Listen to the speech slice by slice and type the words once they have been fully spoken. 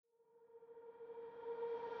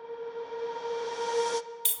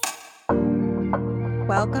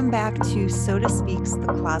Welcome back to Soda Speaks, the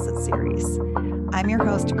Closet series. I'm your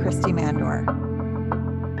host, Christy Mandor.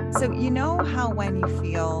 So, you know how when you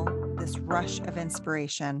feel this rush of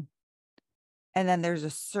inspiration and then there's a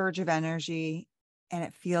surge of energy and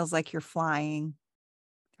it feels like you're flying,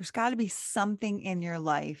 there's got to be something in your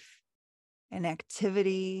life, an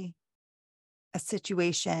activity, a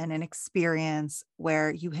situation, an experience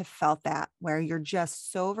where you have felt that, where you're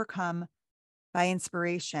just so overcome by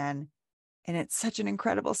inspiration. And it's such an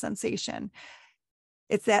incredible sensation.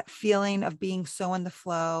 It's that feeling of being so in the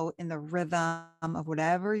flow, in the rhythm of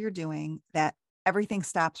whatever you're doing, that everything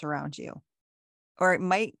stops around you. Or it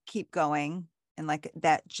might keep going in like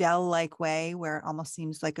that gel-like way where it almost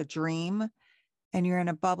seems like a dream and you're in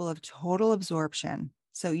a bubble of total absorption.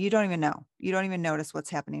 So you don't even know. You don't even notice what's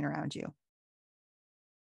happening around you.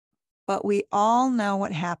 But we all know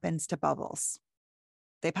what happens to bubbles.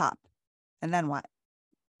 They pop. And then what?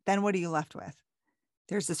 Then what are you left with?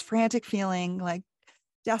 There's this frantic feeling like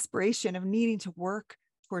desperation of needing to work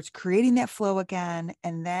towards creating that flow again.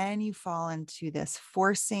 And then you fall into this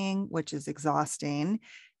forcing, which is exhausting.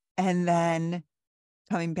 And then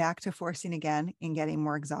coming back to forcing again and getting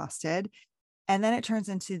more exhausted. And then it turns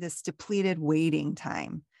into this depleted waiting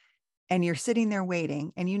time. And you're sitting there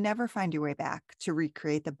waiting and you never find your way back to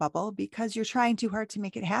recreate the bubble because you're trying too hard to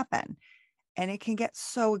make it happen. And it can get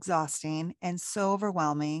so exhausting and so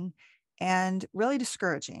overwhelming and really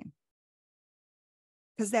discouraging.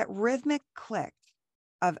 Because that rhythmic click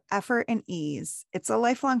of effort and ease, it's a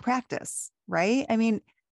lifelong practice, right? I mean,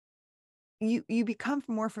 you become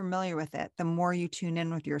more familiar with it the more you tune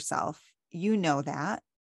in with yourself. You know that.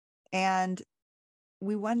 And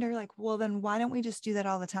we wonder, like, well, then why don't we just do that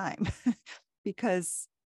all the time? Because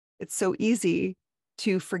it's so easy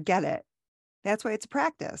to forget it. That's why it's a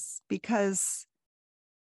practice, because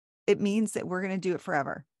it means that we're going to do it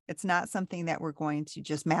forever. It's not something that we're going to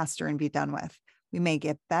just master and be done with. We may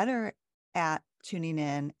get better at tuning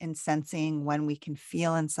in and sensing when we can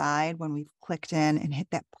feel inside, when we've clicked in and hit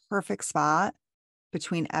that perfect spot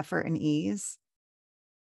between effort and ease.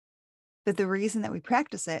 But the reason that we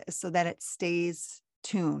practice it is so that it stays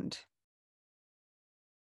tuned.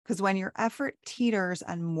 Because when your effort teeters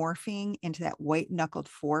on morphing into that white knuckled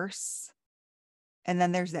force, and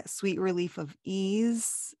then there's that sweet relief of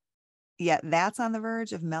ease, yet that's on the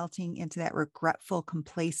verge of melting into that regretful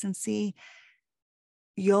complacency,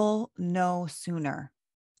 you'll know sooner.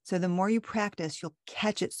 So the more you practice, you'll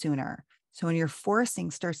catch it sooner. So when your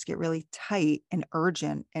forcing starts to get really tight and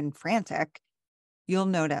urgent and frantic, you'll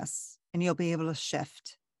notice and you'll be able to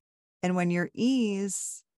shift. And when your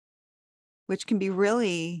ease, which can be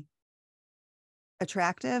really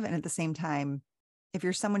attractive, and at the same time, if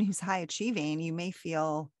you're someone who's high achieving, you may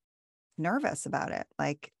feel nervous about it.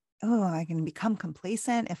 Like, oh, I can become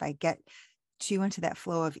complacent if I get too into that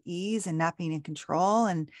flow of ease and not being in control.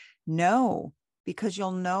 And no, because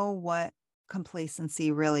you'll know what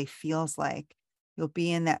complacency really feels like. You'll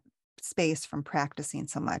be in that space from practicing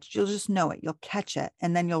so much. You'll just know it. You'll catch it.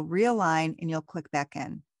 And then you'll realign and you'll click back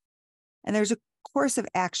in. And there's a course of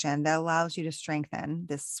action that allows you to strengthen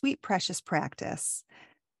this sweet, precious practice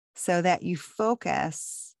so that you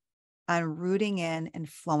focus on rooting in and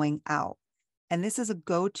flowing out. And this is a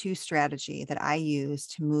go-to strategy that I use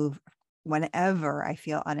to move whenever I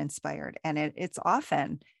feel uninspired. And it's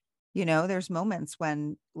often, there's moments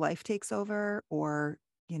when life takes over, or,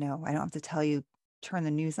 I don't have to tell you, turn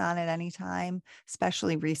the news on at any time,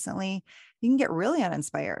 especially recently, you can get really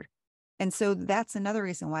uninspired. And so that's another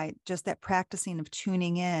reason why just that practicing of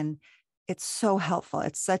tuning in, it's so helpful.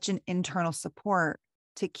 It's such an internal support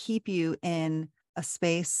to keep you in a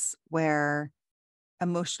space where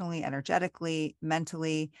emotionally, energetically,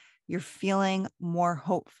 mentally, you're feeling more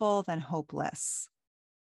hopeful than hopeless.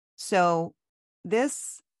 So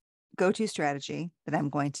this go-to strategy that I'm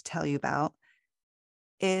going to tell you about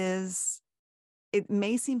it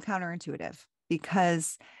may seem counterintuitive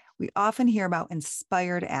because we often hear about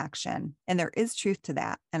inspired action, and there is truth to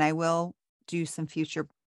that. And I will do some future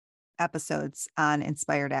episodes on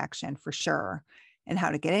inspired action for sure, and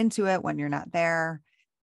how to get into it when you're not there,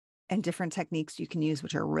 and different techniques you can use,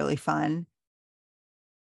 which are really fun.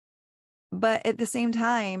 But at the same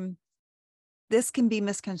time, this can be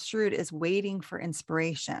misconstrued as waiting for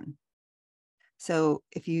inspiration. So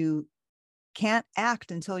if you can't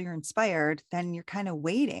act until you're inspired, then you're kind of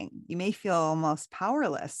waiting. You may feel almost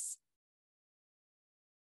powerless.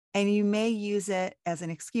 And you may use it as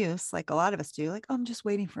an excuse, like a lot of us do, like, oh, I'm just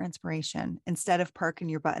waiting for inspiration, instead of parking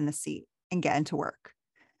your butt in the seat and get into work.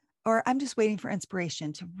 Or I'm just waiting for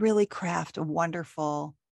inspiration to really craft a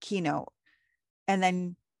wonderful keynote. And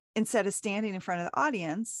then instead of standing in front of the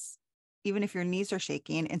audience even if your knees are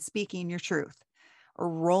shaking, and speaking your truth, or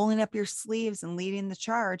rolling up your sleeves and leading the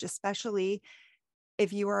charge, especially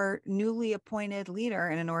if you are newly appointed leader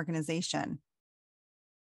in an organization.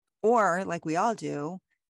 Or, like we all do,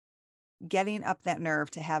 getting up that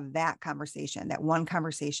nerve to have that conversation, that one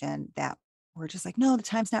conversation that we're just like, no, the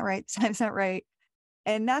time's not right. The time's not right.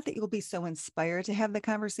 And not that you'll be so inspired to have the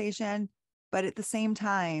conversation, but at the same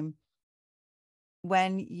time,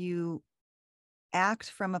 when you act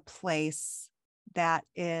from a place that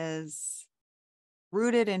is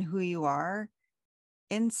rooted in who you are,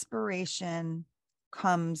 inspiration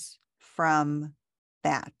comes from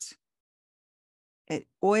that. It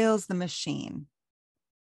oils the machine.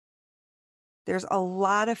 There's a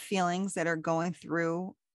lot of feelings that are going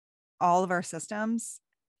through all of our systems.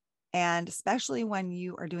 And especially when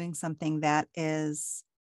you are doing something that is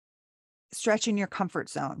stretching your comfort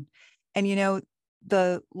zone. And,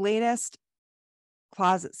 the latest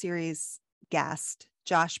Closet Series guest,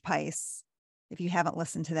 Josh Pais, if you haven't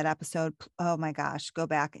listened to that episode, oh my gosh, go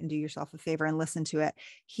back and do yourself a favor and listen to it.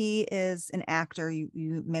 He is an actor.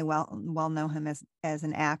 You may well know him as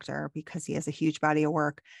an actor because he has a huge body of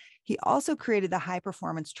work. He also created the high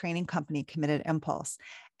performance training company, Committed Impulse.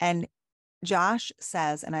 And Josh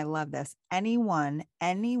says, and I love this, anyone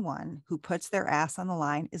who puts their ass on the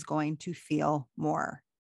line is going to feel more.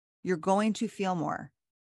 You're going to feel more.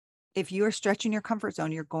 If you are stretching your comfort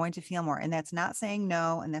zone, you're going to feel more. And that's not saying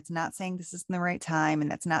no. And that's not saying this isn't the right time. And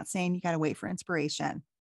that's not saying you got to wait for inspiration.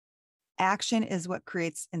 Action is what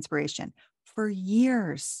creates inspiration. For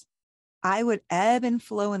years, I would ebb and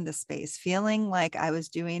flow in this space, feeling like I was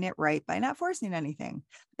doing it right by not forcing anything.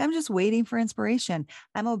 I'm just waiting for inspiration.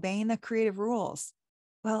 I'm obeying the creative rules.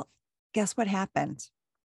 Well, guess what happened?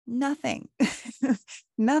 Nothing.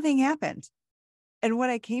 Nothing happened. And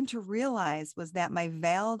what I came to realize was that my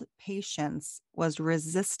veiled patience was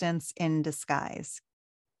resistance in disguise.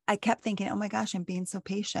 I kept thinking, oh my gosh, I'm being so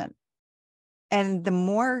patient. And the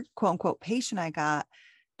more quote unquote patient I got,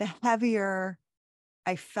 the heavier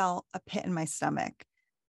I felt a pit in my stomach,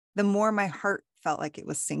 the more my heart felt like it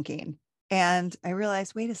was sinking. And I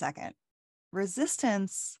realized, wait a second,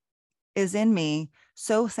 resistance is in me,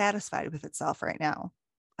 so satisfied with itself right now.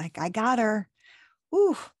 Like, I got her.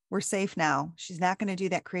 Ooh, we're safe now. She's not going to do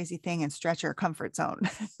that crazy thing and stretch her comfort zone.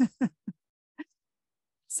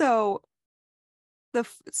 So the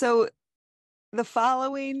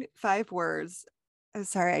following 5 words,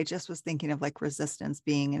 sorry, I just was thinking of like resistance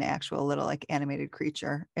being an actual little like animated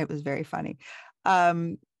creature. It was very funny.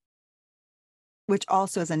 Which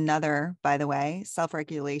also is another, by the way,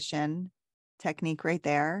 self-regulation technique right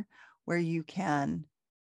there, where you can,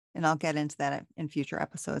 and I'll get into that in future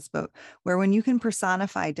episodes, but where when you can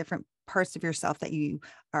personify different parts of yourself that you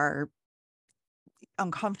are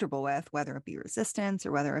uncomfortable with, whether it be resistance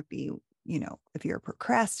or whether it be, if you're a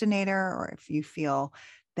procrastinator or if you feel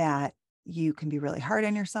that you can be really hard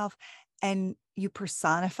on yourself and you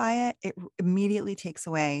personify it, it immediately takes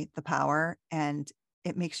away the power and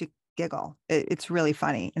it makes you giggle. It's really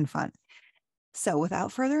funny and fun. So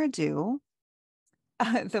without further ado,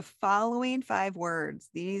 the following 5 words,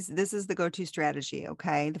 this is the go-to strategy.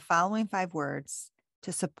 Okay. The following 5 words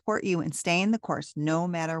to support you and stay in the course, no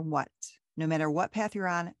matter what path you're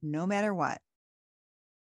on, no matter what,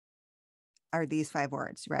 are these 5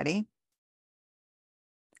 words. Ready?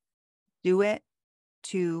 Do it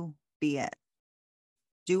to be it.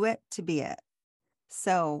 Do it to be it.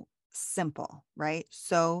 So simple, right?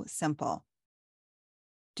 So simple.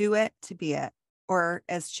 Do it to be it. Or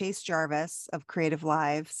as Chase Jarvis of Creative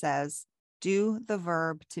Live says, do the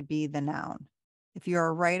verb to be the noun. If you're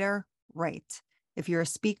a writer, write. If you're a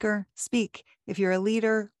speaker, speak. If you're a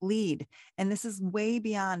leader, lead. And this is way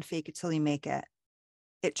beyond fake it till you make it.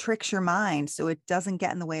 It tricks your mind so it doesn't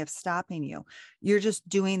get in the way of stopping you. You're just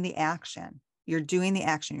doing the action. You're doing the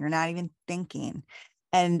action. You're not even thinking.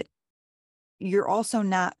 And you're also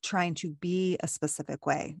not trying to be a specific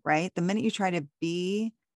way, right? The minute you try to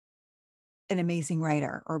be an amazing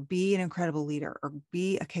writer or be an incredible leader or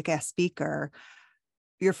be a kick-ass speaker,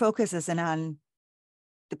 your focus isn't on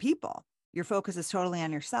the people. Your focus is totally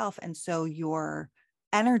on yourself. And so your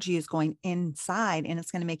energy is going inside and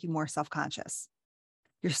it's going to make you more self-conscious.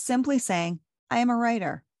 You're simply saying, I am a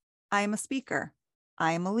writer. I am a speaker.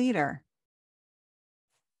 I am a leader.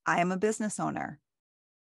 I am a business owner.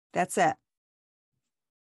 That's it.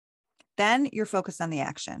 Then you're focused on the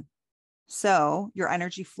action. So your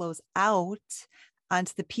energy flows out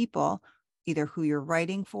onto the people, either who you're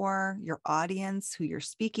writing for, your audience, who you're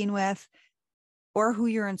speaking with, or who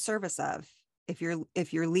you're in service of if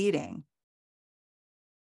you're leading.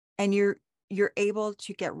 And you're able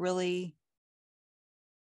to get really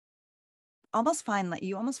almost find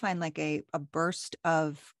like a burst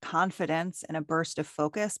of confidence and a burst of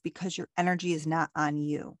focus because your energy is not on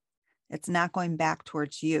you. It's not going back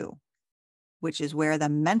towards you, which is where the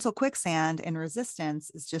mental quicksand and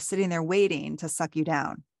resistance is just sitting there waiting to suck you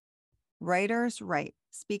down. Writers write,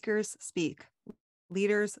 speakers speak,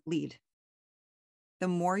 leaders lead. The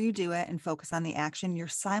more you do it and focus on the action, you're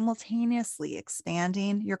simultaneously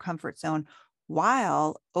expanding your comfort zone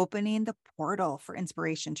while opening the portal for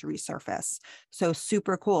inspiration to resurface. So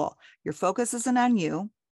super cool. Your focus isn't on you.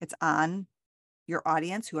 It's on your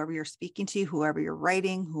audience, whoever you're speaking to, whoever you're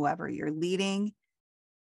writing, whoever you're leading.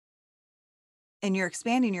 And you're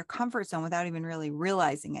expanding your comfort zone without even really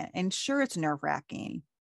realizing it. And sure, it's nerve-wracking.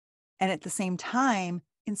 And at the same time,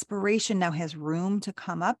 inspiration now has room to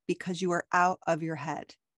come up because you are out of your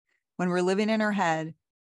head. When we're living in our head,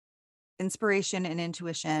 inspiration and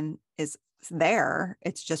intuition is there.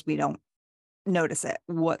 It's just we don't notice it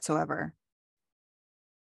whatsoever.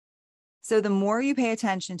 So the more you pay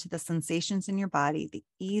attention to the sensations in your body, the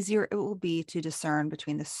easier it will be to discern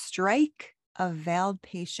between the strike of veiled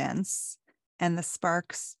patience and the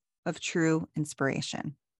sparks of true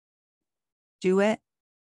inspiration. Do it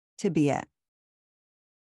to be it.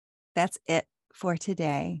 That's it for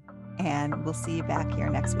today, and we'll see you back here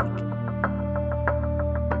next week.